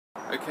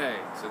Okay,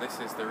 so this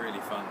is the really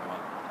fun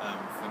one,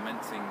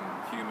 fermenting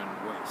human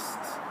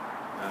waste.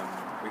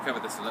 We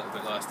covered this a little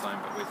bit last time,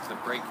 but with the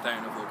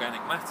breakdown of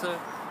organic matter,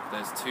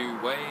 there's two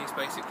ways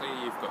basically.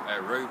 You've got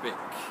aerobic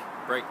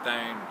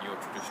breakdown, your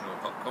traditional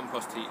hot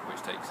compost heat, which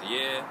takes a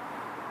year,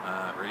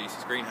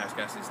 releases greenhouse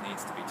gases,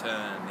 needs to be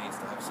turned, needs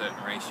to have certain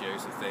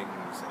ratios of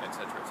things,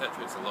 etc,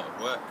 etc. It's a lot of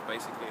work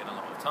basically and a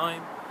lot of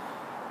time.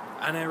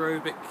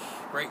 Anaerobic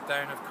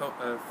breakdown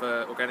of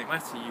organic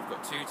matter, you've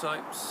got two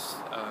types.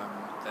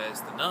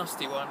 There's the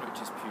nasty one, which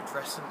is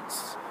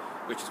putrescence,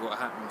 which is what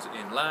happens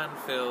in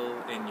landfill,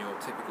 in your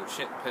typical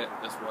shit pit,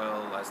 as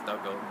well as dug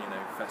on,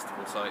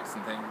 festival sites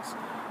and things,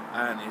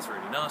 and is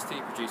really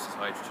nasty, produces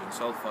hydrogen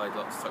sulfide,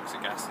 lots of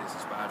toxic gases,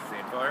 is bad for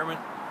the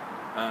environment.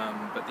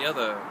 But the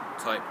other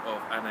type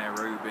of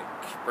anaerobic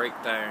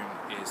breakdown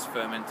is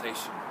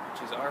fermentation,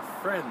 which is our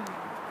friend,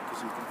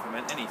 because you can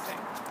ferment anything.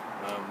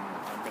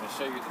 I'm going to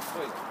show you the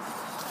toilet.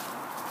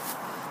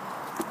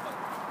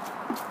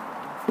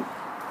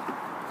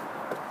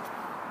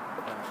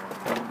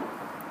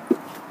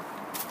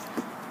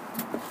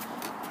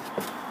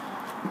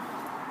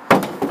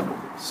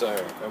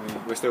 So,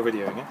 we're still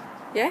videoing it?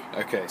 Yeah.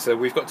 Okay, so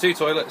we've got two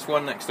toilets,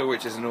 one next door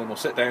which is a normal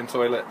sit-down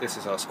toilet, this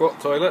is our squat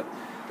toilet.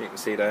 You can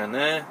see down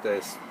there,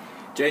 there's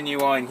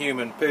genuine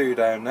human poo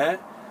down there.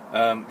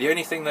 The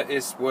only thing that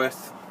is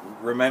worth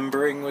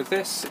remembering with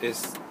this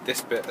is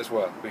this bit as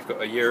well. We've got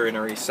a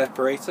urinary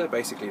separator.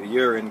 Basically the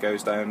urine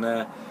goes down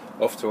there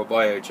off to a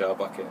biochar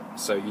bucket,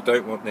 so you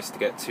don't want this to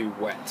get too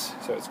wet,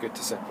 so it's good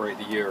to separate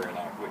the urine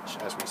out, which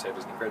as we said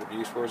is an incredibly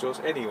useful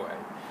resource anyway.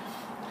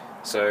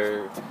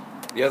 So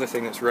the other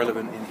thing that's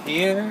relevant in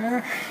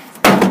here,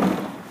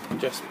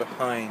 just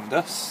behind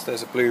us,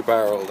 there's a blue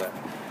barrel there.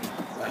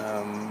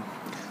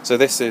 So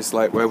this is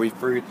like where we've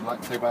brewed the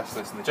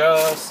lactobacillus in the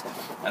jars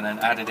and then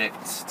added it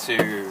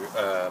to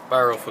a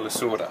barrel full of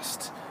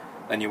sawdust.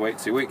 Then you wait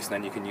 2 weeks and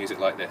then you can use it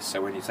like this.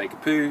 So when you take a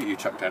poo, you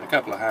chuck down a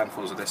couple of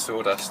handfuls of this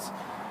sawdust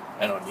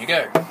and on you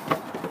go.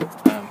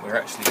 We're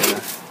actually going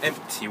to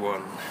empty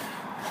one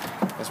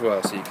as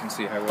well so you can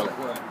see how well it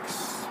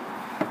works.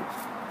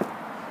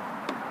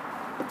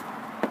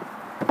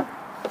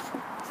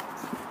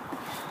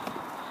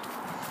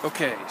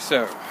 Okay,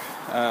 so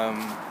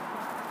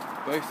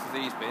both of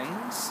these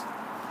bins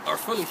are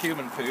full of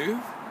human poo,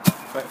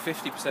 about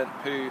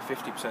 50% poo,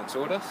 50%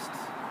 sawdust.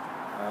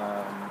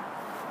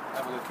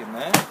 Have a look in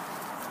there.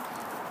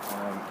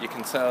 You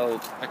can tell,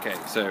 okay,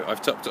 so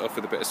I've topped it off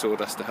with a bit of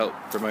sawdust to help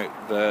promote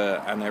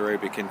the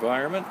anaerobic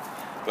environment,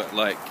 but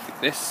like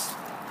this,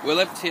 we'll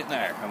empty it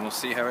now and we'll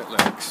see how it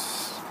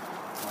looks.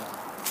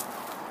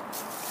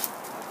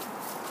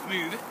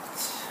 Move it.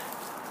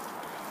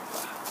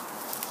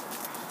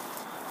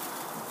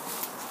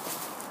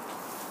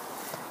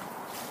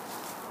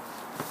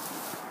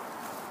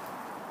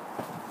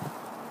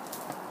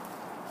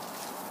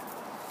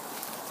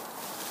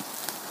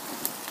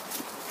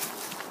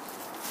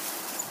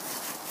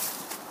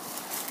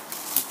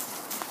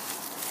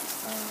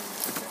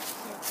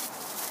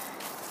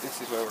 This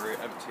is where we're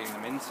emptying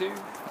them into.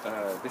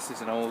 This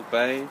is an old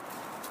bay.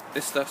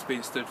 This stuff's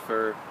been stood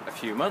for a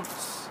few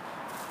months,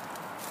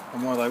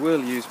 and while I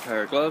will use a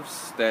pair of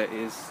gloves, there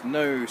is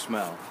no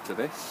smell to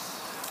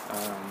this.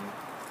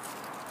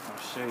 I'll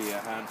show you a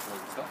handful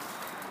of stuff.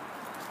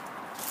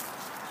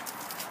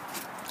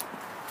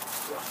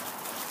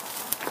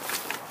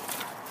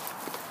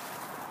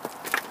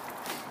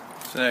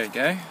 So there you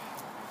go,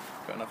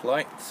 got enough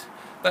light.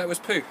 That was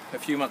poo a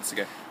few months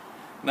ago.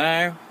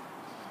 Now,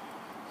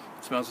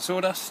 it smells of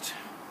sawdust.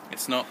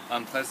 It's not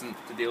unpleasant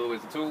to deal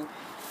with at all.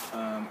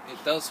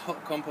 It does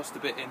hot compost a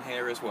bit in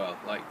here as well.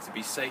 Like, to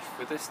be safe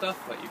with this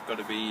stuff, like you've got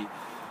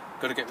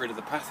to get rid of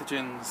the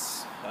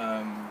pathogens.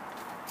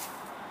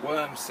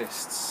 Worm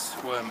cysts,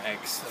 worm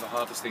eggs are the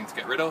hardest thing to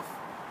get rid of.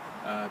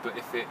 But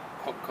if it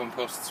hot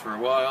composts for a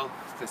while,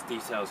 there's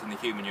details in the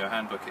Humanure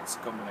handbook. It's a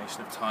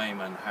combination of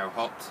time and how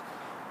hot.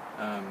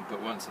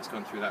 But once it's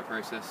gone through that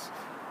process,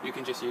 you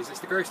can just use this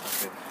to grow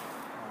stuff in.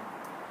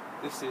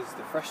 This is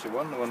the fresher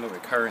one, the one that we're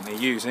currently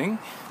using.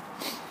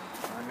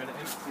 I'm going to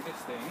empty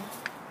this thing,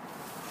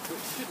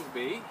 which shouldn't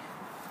be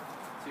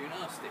too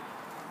nasty.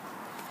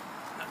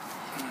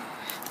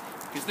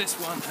 Because this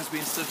one has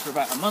been stood for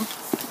about a month.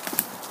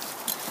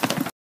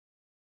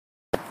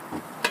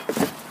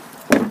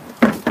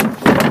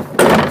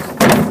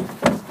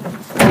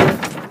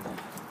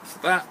 So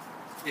that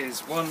is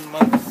 1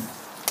 month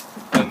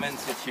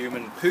fermented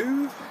human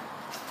poo.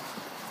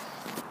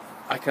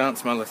 I can't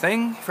smell a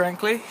thing,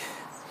 frankly.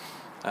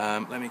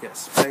 Let me get a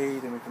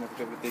spade and we can have a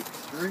bit of a dig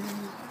through.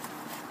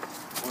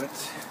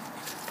 What?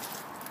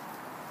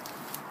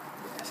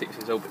 Yeah, see,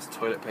 there's all bits of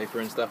toilet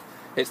paper and stuff.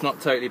 It's not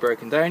totally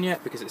broken down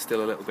yet because it's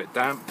still a little bit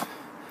damp,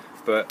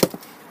 but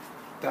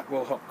that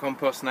will hot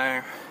compost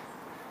now.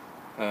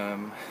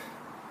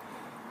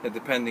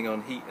 Depending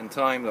on heat and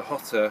time, the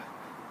hotter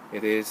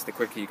it is, the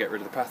quicker you get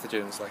rid of the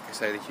pathogens. Like I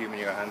say, the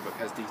Humanure handbook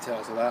has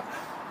details of that.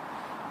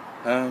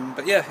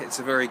 But yeah, it's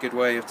a very good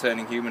way of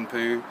turning human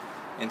poo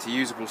into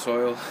usable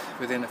soil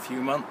within a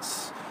few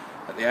months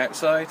at the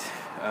outside.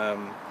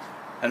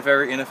 and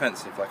very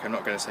inoffensive. Like, I'm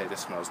not going to say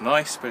this smells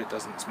nice, but it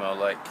doesn't smell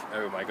like,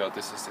 oh my god,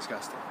 this is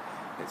disgusting.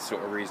 It's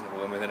sort of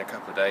reasonable, and within a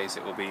couple of days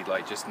it will be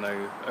like just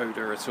no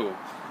odour at all.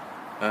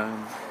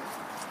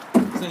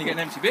 So then you get an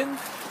empty bin,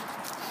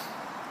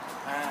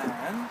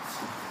 and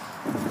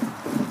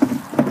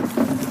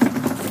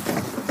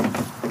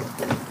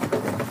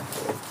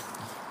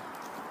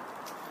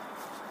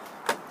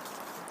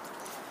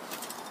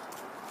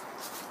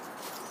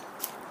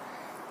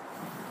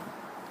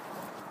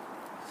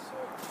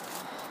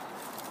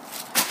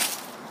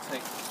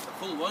take the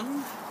full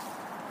one,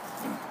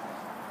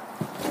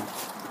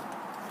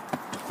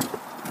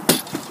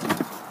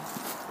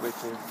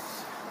 which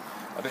is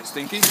a bit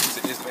stinky because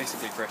it is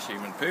basically fresh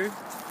human poo,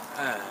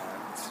 and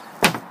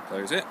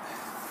close it,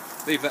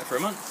 leave that for a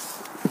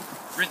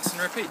month, rinse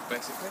and repeat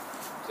basically.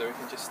 So we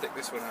can just stick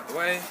this one out the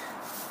way,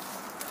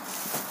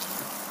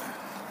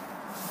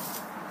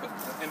 put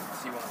the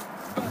empty one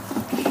back.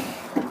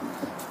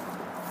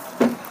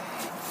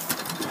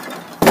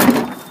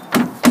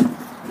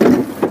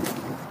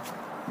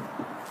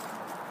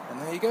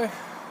 And there you go.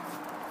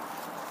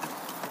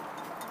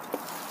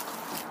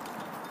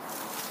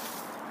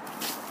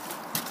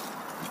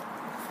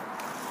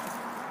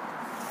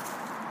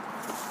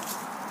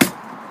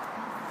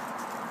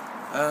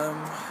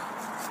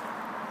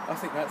 I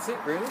think that's it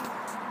really.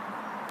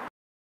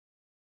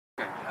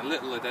 Okay, a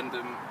little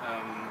addendum.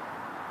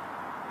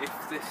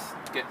 If this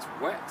gets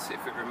wet,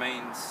 if it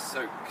remains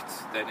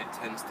soaked, then it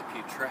tends to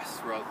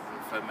putresce rather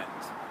than ferment.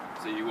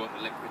 So you want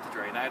the liquid to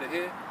drain out of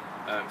here.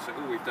 So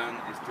all we've done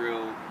is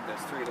drill,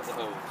 there's 3 little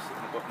holes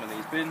in the bottom of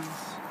these bins,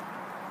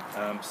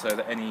 so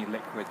that any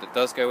liquid that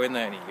does go in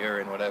there, any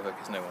urine, whatever,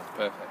 because no one's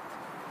perfect,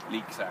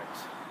 leaks out,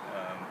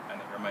 and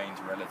it remains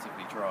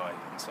relatively dry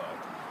inside,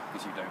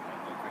 because you don't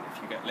want liquid.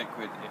 If you get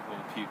liquid, it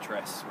will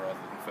putresce rather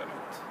than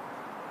ferment.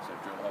 So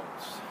drill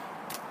holes.